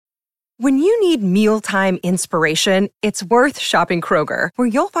When you need mealtime inspiration, it's worth shopping Kroger, where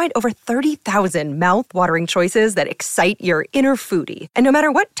you'll find over 30,000 mouth-watering choices that excite your inner foodie. And no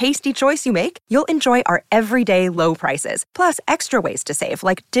matter what tasty choice you make, you'll enjoy our everyday low prices, plus extra ways to save,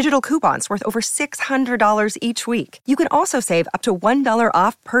 like digital coupons worth over $600 each week. You can also save up to $1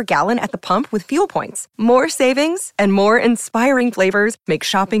 off per gallon at the pump with fuel points. More savings and more inspiring flavors make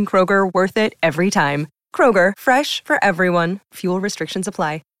shopping Kroger worth it every time. Kroger, fresh for everyone. Fuel restrictions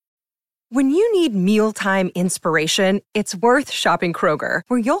apply. When you need mealtime inspiration, it's worth shopping Kroger,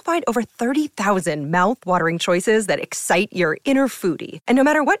 where you'll find over 30,000 mouth-watering choices that excite your inner foodie. And no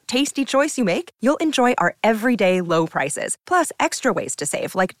matter what tasty choice you make, you'll enjoy our everyday low prices, plus extra ways to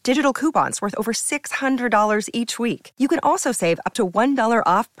save, like digital coupons worth over $600 each week. You can also save up to $1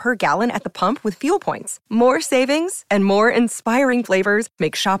 off per gallon at the pump with fuel points. More savings and more inspiring flavors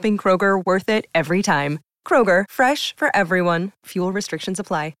make shopping Kroger worth it every time. Kroger, fresh for everyone. Fuel restrictions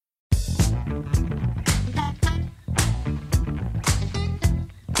apply.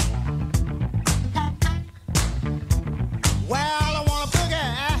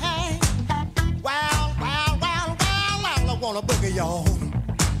 Boogie, y'all.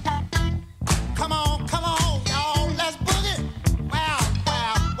 Come on, y'all. Let's boogie. Wow.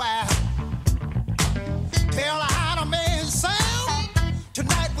 Tell her how to make it sound.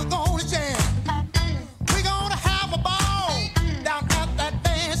 Tonight we're gonna jam. We're gonna have a ball down at that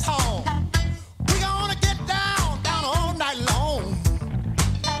dance hall. We're gonna get down all night long.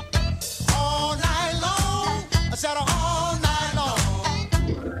 All night long. I said all night long.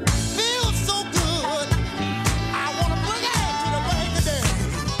 Feels so good. I wanna boogie to the break of day.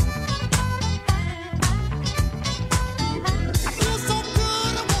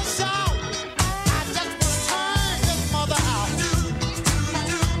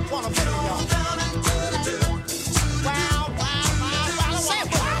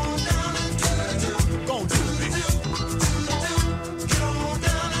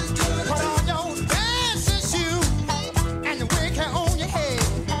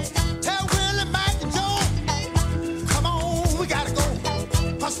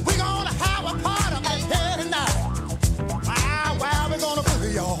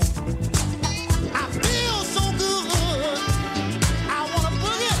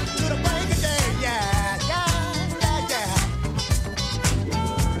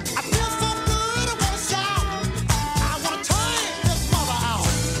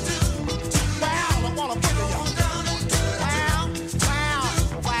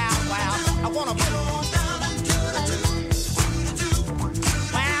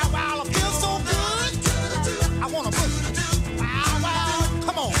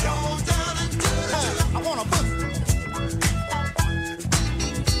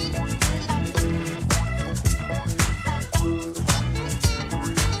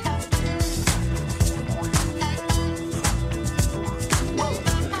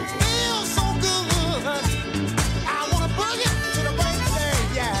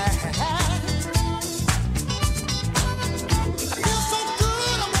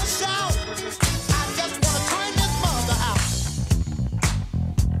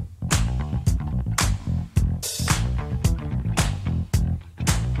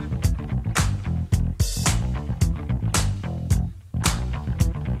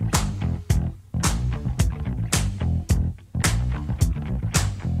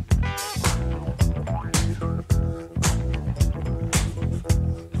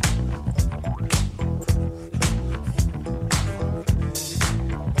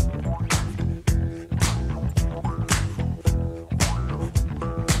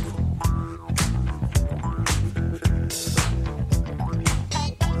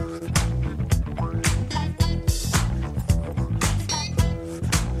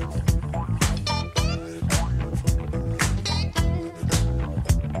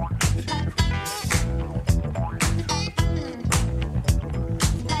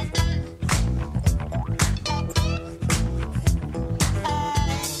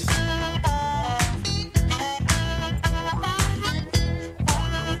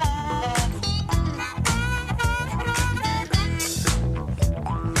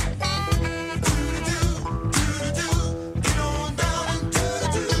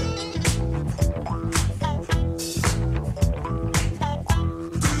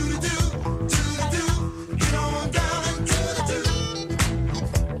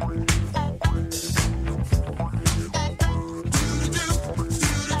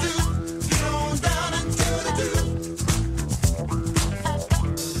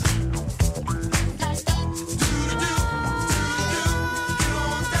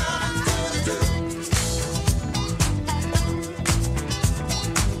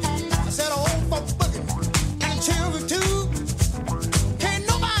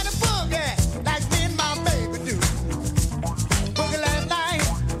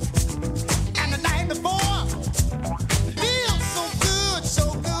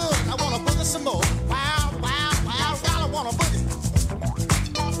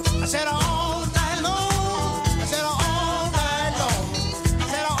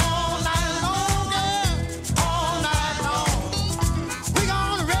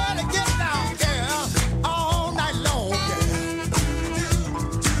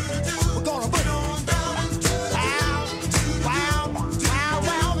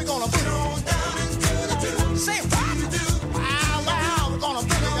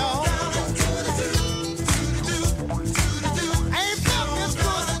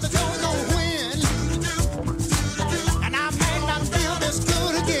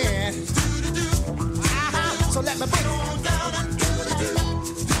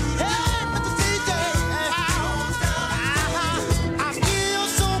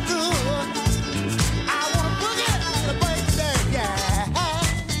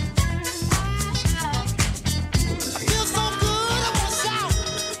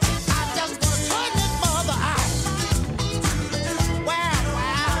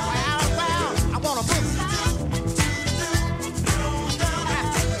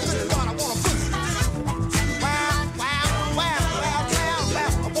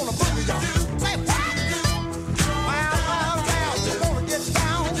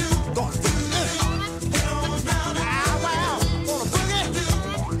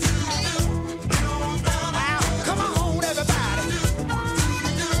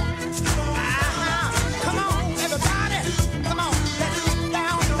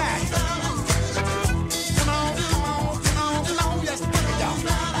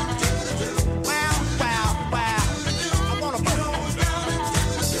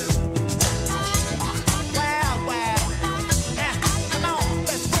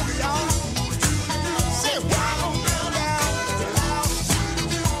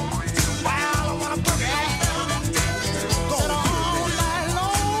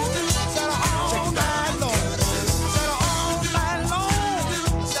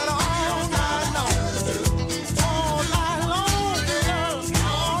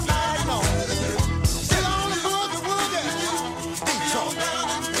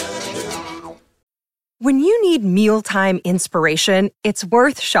 When you need mealtime inspiration, it's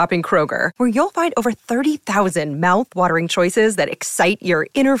worth shopping Kroger, where you'll find over 30,000 mouth-watering choices that excite your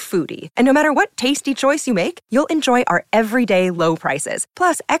inner foodie. And no matter what tasty choice you make, you'll enjoy our everyday low prices,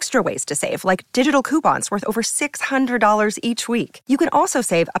 plus extra ways to save, like digital coupons worth over $600 each week. You can also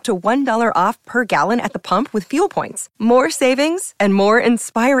save up to $1 off per gallon at the pump with fuel points. More savings and more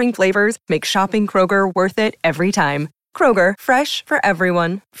inspiring flavors make shopping Kroger worth it every time. Kroger, fresh for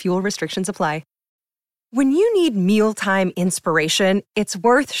everyone. Fuel restrictions apply. When you need mealtime inspiration, it's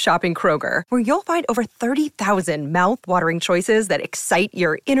worth shopping Kroger, where you'll find over 30,000 mouth-watering choices that excite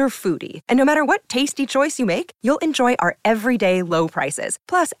your inner foodie. And no matter what tasty choice you make, you'll enjoy our everyday low prices,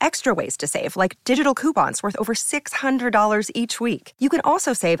 plus extra ways to save, like digital coupons worth over $600 each week. You can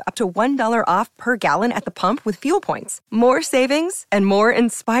also save up to $1 off per gallon at the pump with fuel points. More savings and more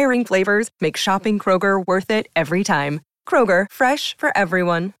inspiring flavors make shopping Kroger worth it every time. Kroger, fresh for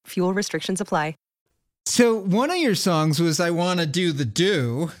everyone. Fuel restrictions apply. So one of your songs was I Want to Do the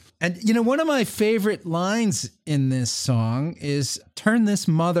Do. And, you know, one of my favorite lines in this song is turn this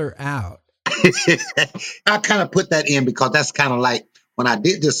mother out. I kind of put that in because that's kind of like when I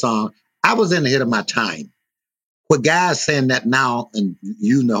did this song, I was in the head of my time. With guys saying that now and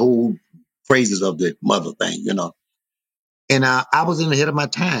using the whole phrases of the mother thing, you know. And I was in the head of my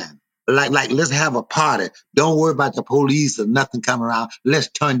time. Like, let's have a party. Don't worry about the police or nothing coming around. Let's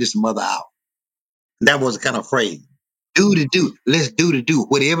turn this mother out. That was the kind of phrase. Do to do. Let's do to do.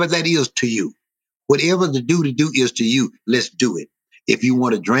 Whatever that is to you. Whatever the do to do is to you, let's do it. If you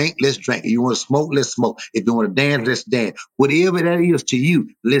want to drink, let's drink. If you want to smoke, let's smoke. If you want to dance, let's dance. Whatever that is to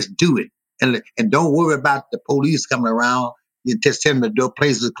you, let's do it. And don't worry about the police coming around. You just tell them the door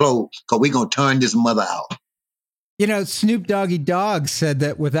places closed because we're going to turn this mother out. You know, Snoop Doggy Dogg said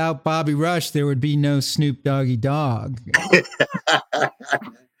that without Bobby Rush, there would be no Snoop Doggy Dogg.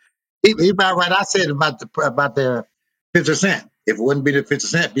 He about right. I said about the 50 cent. If it wouldn't be the 50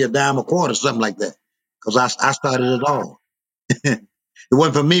 cent, it'd be a dime a quarter, something like that. Because I started it all. It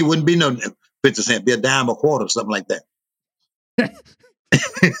wasn't for me, it wouldn't be no 50 cent, it'd be a dime a quarter, something like that.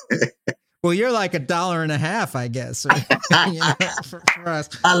 Well, you're like $1.50, I guess. You know, for us.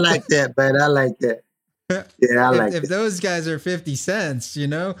 I like that, man. I like that. Yeah, I like if it. those guys are 50 cents, you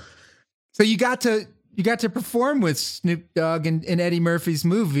know. So you got to perform with Snoop Dogg in Eddie Murphy's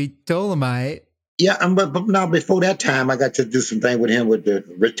movie Dolomite. Yeah, but now before that time, I got to do some thing with him with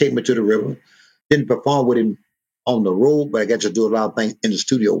the Take Me to the River. Didn't perform with him on the road, but I got to do a lot of things in the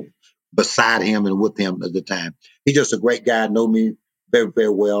studio beside him and with him at the time. He's just a great guy. Know me very, very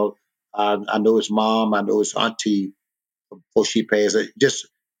well. I know his mom. I know his auntie before she passed.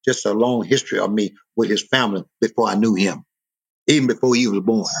 Just a long history of me with his family before I knew him, even before he was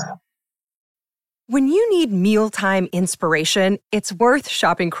born. When you need mealtime inspiration, it's worth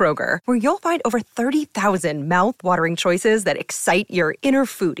shopping Kroger, where you'll find over 30,000 mouth-watering choices that excite your inner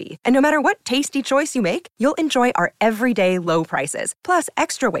foodie. And no matter what tasty choice you make, you'll enjoy our everyday low prices, plus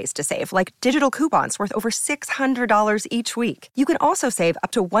extra ways to save, like digital coupons worth over $600 each week. You can also save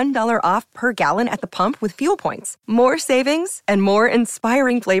up to $1 off per gallon at the pump with fuel points. More savings and more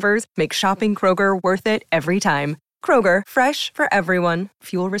inspiring flavors make shopping Kroger worth it every time. Kroger, fresh for everyone.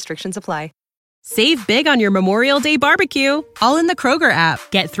 Fuel restrictions apply. Save big on your Memorial Day barbecue, all in the Kroger app.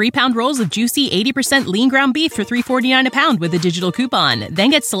 Get 3-pound rolls of juicy 80% lean ground beef for $3.49 a pound with a digital coupon. Then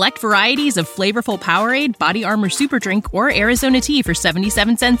get select varieties of flavorful Powerade, Body Armor Super Drink, or Arizona tea for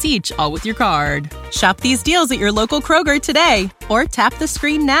 77 cents each, all with your card. Shop these deals at your local Kroger today, or tap the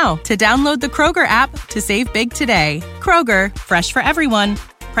screen now to download the Kroger app to save big today. Kroger, fresh for everyone.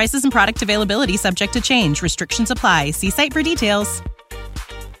 Prices and product availability subject to change. Restrictions apply. See site for details.